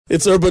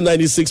It's Urban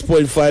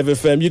 96.5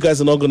 FM. You guys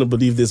are not going to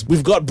believe this.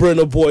 We've got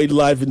BurnaBoy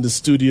live in the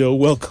studio.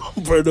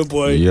 Welcome,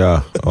 BurnaBoy.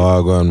 Yeah.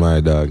 Oh, go on,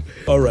 my dog.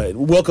 All right.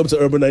 Welcome to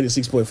Urban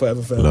 96.5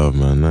 FM. Love,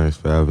 man. Nice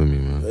for having me,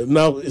 man.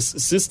 Now, is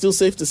it still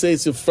safe to say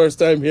it's your first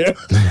time here?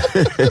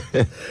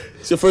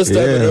 It's your first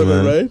time in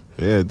Urban, right?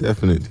 Yeah,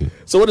 definitely.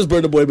 So what has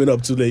BurnaBoy been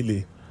up to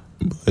lately?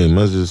 Hey,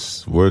 man,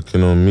 just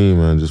working on me,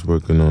 man. Just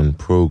working on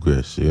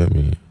progress, you get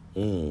me?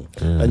 Yeah.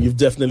 And you've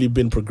definitely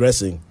been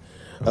progressing.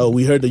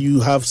 We heard that you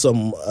have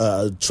some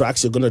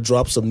tracks. You're going to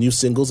drop some new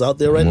singles out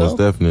there right now? Most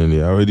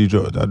definitely. I already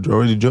dropped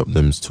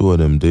them. It's two of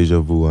them, Deja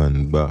Vu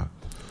and Ba.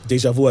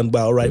 Deja Vu and Ba,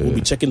 all right. Yeah. We'll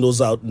be checking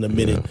those out in a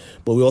minute. Yeah.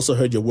 But we also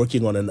heard you're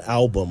working on an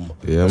album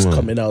that's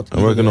coming out.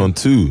 I'm working on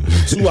two.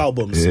 Two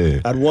albums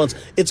at once.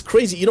 It's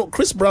crazy. You know,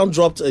 Chris Brown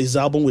dropped his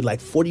album with like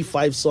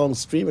 45 songs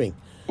streaming.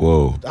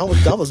 Whoa.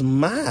 That was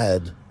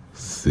mad.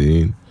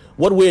 See?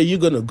 What way are you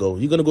going to go?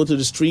 You going to go to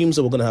the streams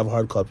or we're going to have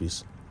hard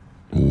copies?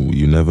 Ooh,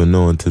 you never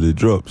know until it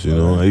drops, you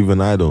know? Right.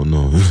 Even I don't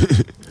know.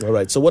 All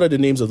right. So what are the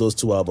names of those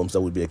two albums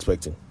that we'd be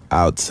expecting?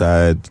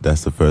 Outside,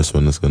 that's the first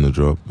one that's going to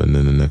drop. And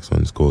then the next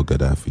one's called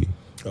Gadaffi.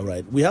 All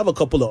right. We have a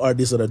couple of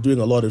artists that are doing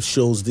a lot of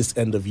shows this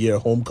end of year,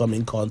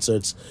 homecoming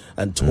concerts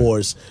and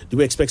tours. Do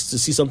we expect to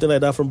see something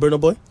like that from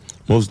BurnaBoy?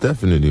 Most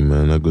definitely,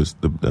 man. I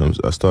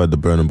started the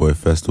BurnaBoy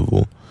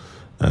Festival.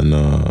 And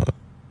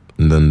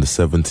then the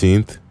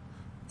 17th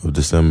of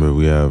December,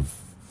 we have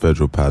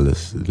Federal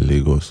Palace in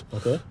Lagos.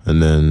 Okay.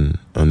 And then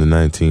on the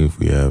 19th,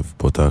 we have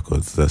Port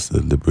Harcourt. That's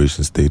the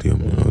Liberation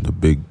Stadium, you know, the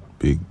big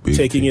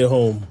Taking it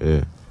home.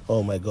 Yeah.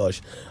 Oh, my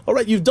gosh. All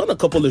right, you've done a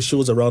couple of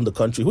shows around the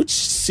country. Which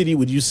city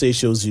would you say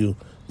shows you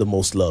the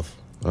most love?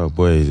 Oh,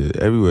 boy,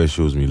 everywhere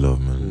shows me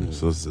love, man.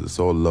 So it's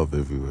all love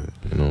everywhere,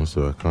 you know,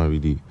 so I can't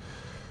really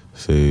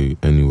say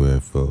anywhere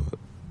for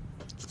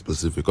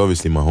specific.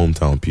 Obviously, my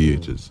hometown,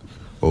 PH, is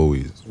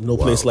always... No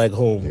place like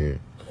home. Yeah.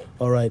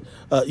 All right.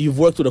 You've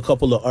worked with a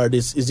couple of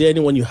artists. Is there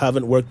anyone you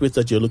haven't worked with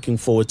that you're looking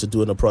forward to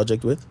doing a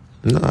project with?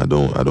 No, I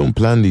don't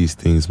plan these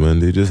things,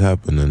 man. They just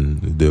happen, and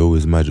they're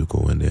always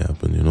magical when they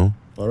happen, you know?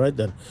 All right,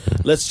 then. Yeah.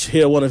 Let's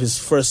hear one of his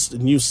first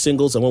new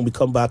singles, and when we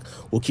come back,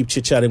 we'll keep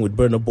chit-chatting with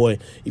BurnaBoy.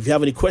 If you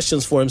have any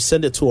questions for him,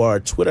 send it to our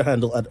Twitter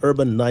handle at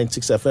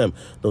Urban96FM.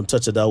 Don't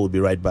touch it out. We'll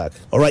be right back.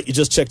 All right, you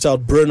just checked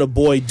out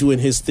BurnaBoy doing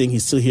his thing.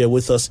 He's still here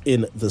with us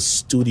in the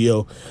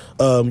studio.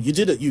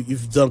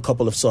 You've done a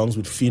couple of songs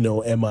with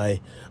Fino,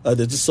 M.I.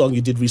 There's this song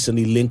you did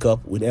recently, Link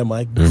Up with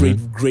M.I.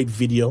 Great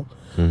video.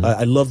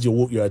 I loved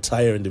your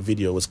attire in the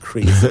video. It was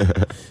crazy.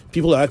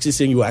 People are actually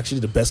saying you were actually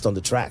the best on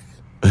the track.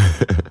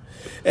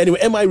 Anyway,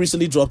 M.I.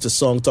 recently dropped a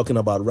song talking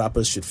about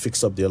rappers should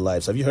fix up their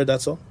lives. Have you heard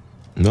that song?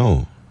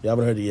 No. You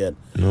haven't heard it yet?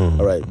 No.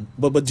 All right.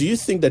 But do you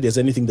think that there's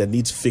anything that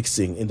needs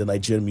fixing in the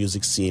Nigerian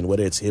music scene,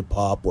 whether it's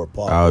hip-hop or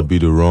pop? I would be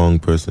the wrong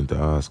person to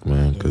ask,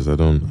 man, because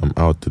I'm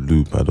out the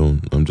loop.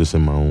 I'm just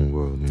in my own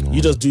world, you know.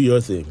 You just do your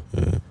thing?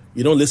 Yeah.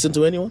 You don't listen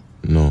to anyone?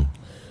 No.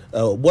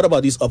 What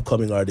about these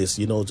upcoming artists?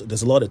 You know,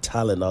 there's a lot of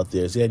talent out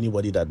there. Is there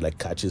anybody that like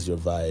catches your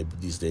vibe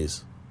these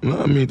days? No,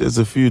 I mean, there's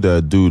a few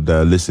that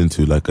I listen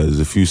to. Like,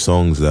 there's a few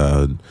songs that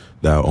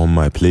are on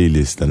my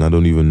playlist, and I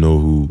don't even know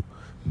who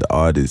the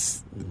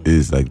artist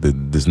is. Like,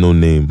 there's no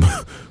name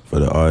for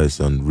the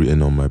artist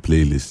written on my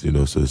playlist, you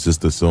know. So it's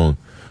just a song,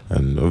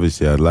 and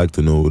obviously, I'd like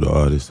to know who the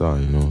artists are,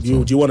 you know.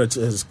 Do you want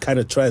to kind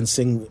of try and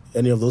sing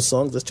any of those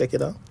songs? Let's check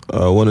it out.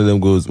 One of them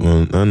goes,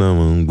 "I'm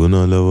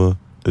gonna love her."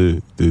 All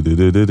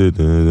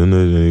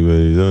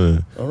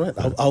right,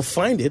 I'll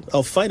find it.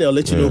 I'll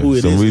let you know who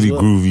it is. Some really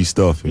groovy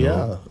stuff, you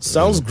know?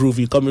 Sounds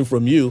groovy coming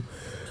from you.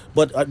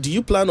 But do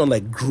you plan on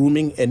like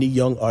grooming any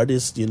young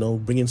artist, you know,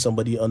 bringing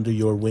somebody under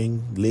your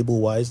wing,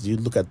 label-wise? Do you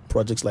look at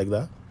projects like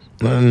that?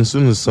 And as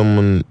soon as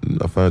I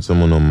find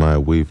someone on my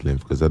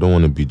wavelength, because I don't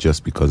want to be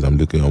just because I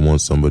want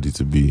somebody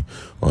to be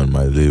on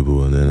my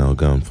label and then I'll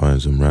go and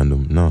find some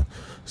random. No,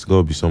 it's got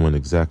to be someone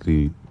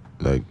exactly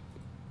like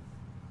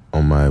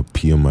on my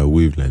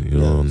wavelength, you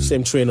know.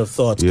 Same train of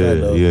thought, yeah,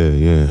 kind of.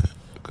 Yeah.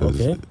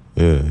 Okay.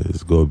 Yeah,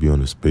 it's got to be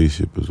on a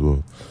spaceship as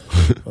well.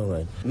 All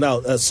right.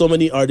 Now, so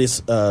many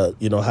artists,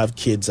 have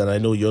kids, and I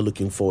know you're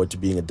looking forward to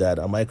being a dad.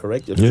 Am I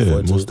correct?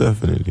 Yeah, most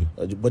definitely.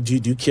 But do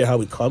you care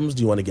how it comes?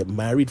 Do you want to get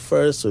married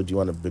first, or do you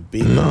want to be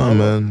big? No,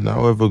 man.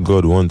 However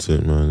God wants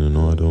it, man. You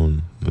know,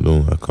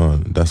 I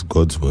can't. That's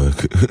God's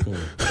work.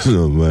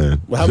 No,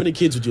 man. Well, how many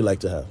kids would you like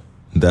to have?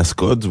 That's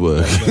God's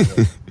work.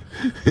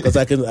 Because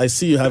I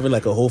see you having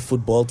like a whole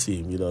football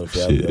team, you know.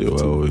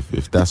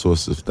 If that's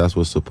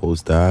what's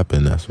supposed to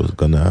happen, that's what's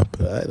gonna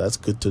happen. All right, that's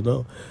good to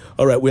know.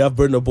 All right, we have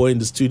BurnaBoy in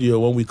the studio.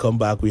 When we come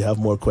back, we have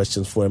more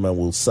questions for him, and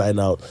we'll sign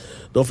out.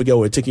 Don't forget,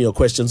 we're taking your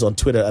questions on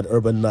Twitter at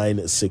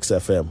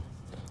Urban96FM.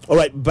 All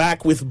right,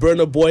 back with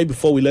BurnaBoy.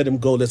 Before we let him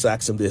go, let's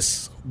ask him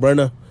this: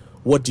 Burna,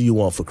 what do you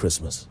want for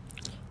Christmas?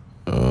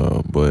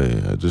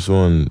 Boy, I just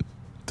want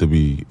to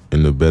be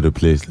in a better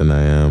place than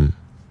I am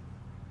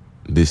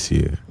this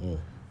year.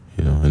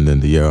 You know, and then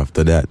the year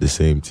after that, the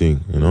same thing,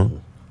 you know.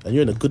 And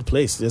you're in a good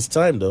place. There's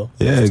time, though.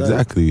 Yeah,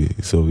 exactly.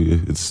 So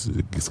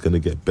it's gonna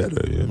get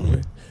better, you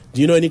know. Do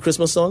you know any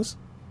Christmas songs?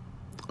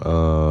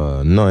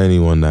 Not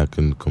anyone that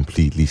can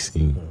completely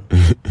sing.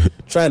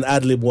 Try and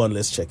ad-lib one.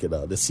 Let's check it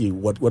out. Let's see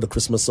what a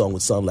Christmas song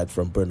would sound like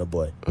from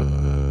BurnaBoy.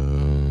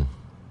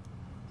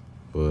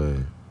 Boy.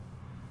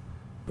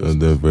 On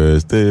the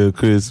first day of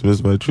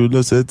Christmas, my true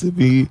love said to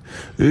me,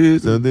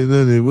 "Here's something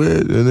on the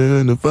wet, and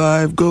then the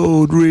 5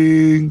 gold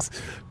rings,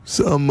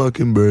 some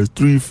mockingbirds,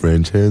 3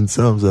 French hens,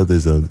 some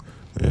something."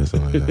 Yeah,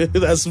 something like that.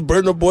 That's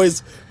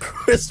BurnaBoy's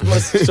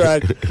Christmas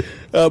track.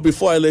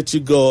 Before I let you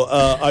go,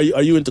 are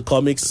you into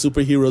comics,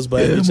 superheroes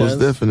by any chance? Most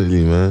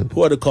definitely, man.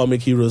 Who are the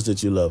comic heroes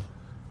that you love?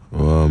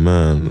 Oh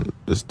man,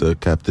 just the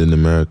Captain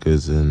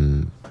Americas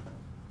and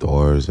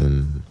Thors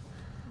and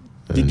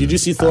Did you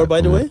see Thor,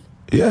 by the way?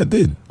 Yeah, I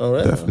did. All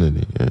right,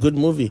 definitely. Yeah. Good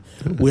movie.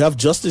 We have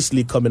Justice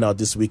League coming out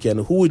this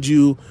weekend. Who would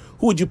you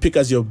pick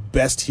as your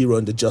best hero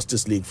in the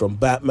Justice League? From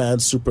Batman,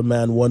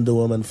 Superman, Wonder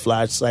Woman,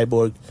 Flash,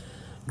 Cyborg,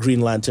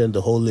 Green Lantern,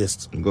 the whole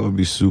list. Gotta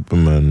be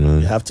Superman,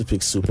 man. You have to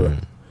pick Super.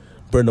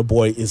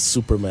 BurnaBoy is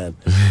Superman.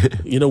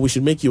 We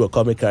should make you a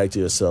comic character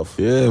yourself.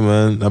 Yeah,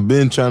 man. I've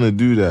been trying to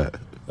do that.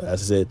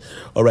 That's it.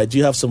 All right. Do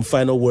you have some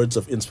final words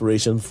of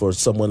inspiration for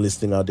someone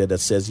listening out there that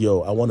says,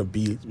 yo, I want to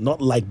be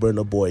not like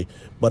BurnaBoy,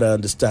 but I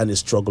understand his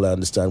struggle. I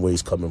understand where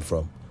he's coming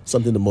from.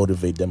 Something to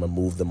motivate them and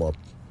move them up.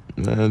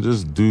 Man,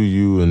 just do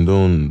you and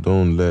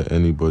don't let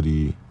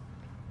anybody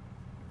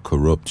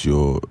corrupt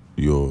your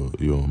goal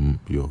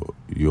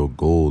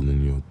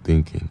and your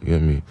thinking. You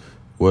get me?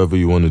 Whatever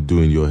you want to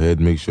do in your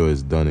head, make sure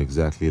it's done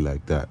exactly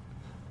like that.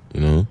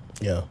 You know?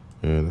 Yeah.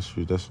 Yeah, that's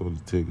true. That's all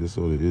it takes. That's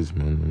all it is,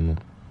 man.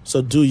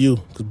 So do you,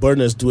 because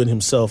Burna is doing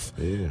himself,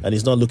 Yeah. and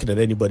he's not looking at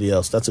anybody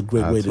else. That's a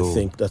great way to all.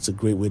 think. That's a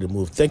great way to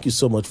move. Thank you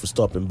so much for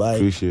stopping by.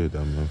 Appreciate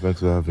that, man. Thanks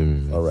for having me,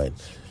 man. All right.